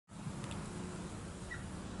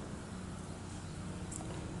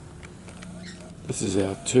This is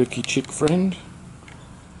our turkey chick friend.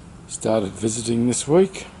 Started visiting this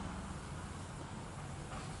week.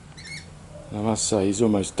 I must say he's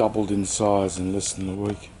almost doubled in size in less than a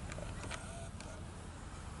week.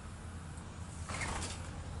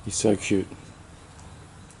 He's so cute.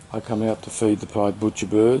 I come out to feed the pied butcher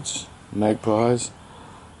birds, magpies,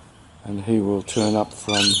 and he will turn up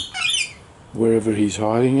from wherever he's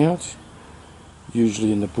hiding out,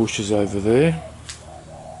 usually in the bushes over there.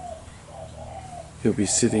 He'll be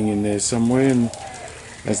sitting in there somewhere, and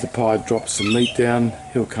as the pied drops some meat down,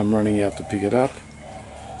 he'll come running out to pick it up.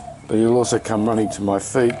 But he'll also come running to my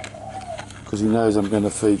feet because he knows I'm going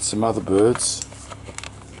to feed some other birds,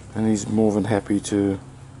 and he's more than happy to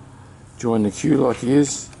join the queue like he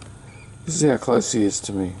is. This is how close he is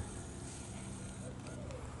to me.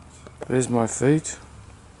 There's my feet,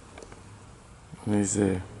 and he's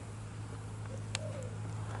there.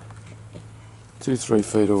 2-3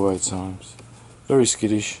 feet away at times. Very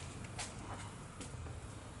skittish,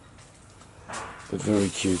 but very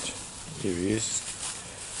cute. Here he is,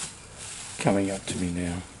 coming up to me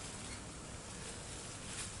now.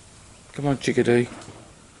 Come on, Chickadee.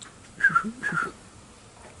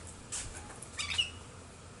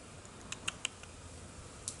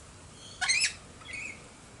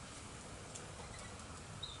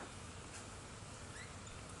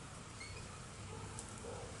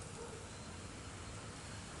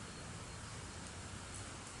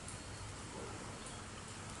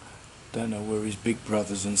 Don't know where his big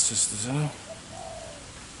brothers and sisters are,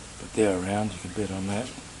 but they're around, you can bet on that.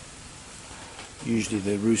 Usually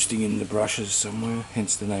they're roosting in the brushes somewhere,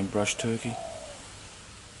 hence the name brush turkey.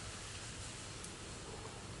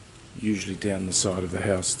 Usually down the side of the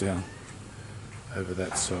house, down over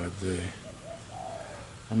that side there,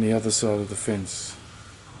 on the other side of the fence.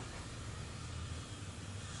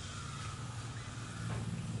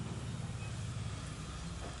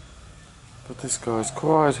 But this guy's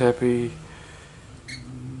quite happy.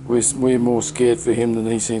 We're more scared for him than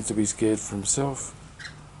he seems to be scared for himself.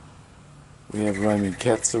 We have roaming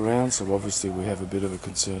cats around, so obviously we have a bit of a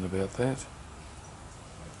concern about that.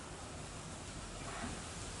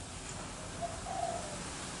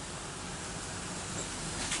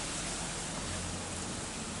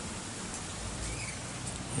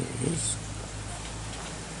 Here he is.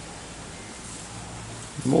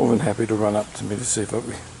 More than happy to run up to me to see if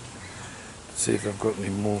I've got any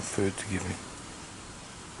more food to give him.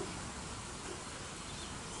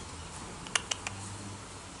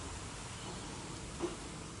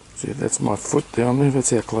 See, that's my foot down there,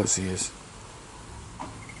 that's how close he is.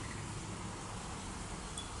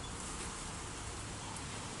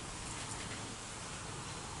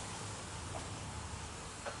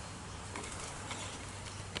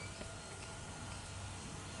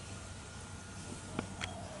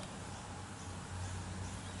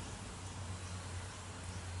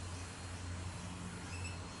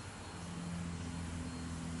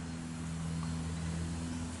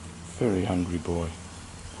 Very hungry boy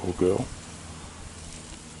or girl.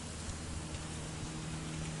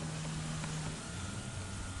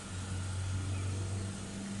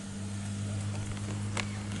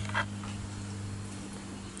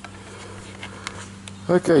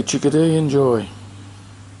 Okay, Chickadee, enjoy.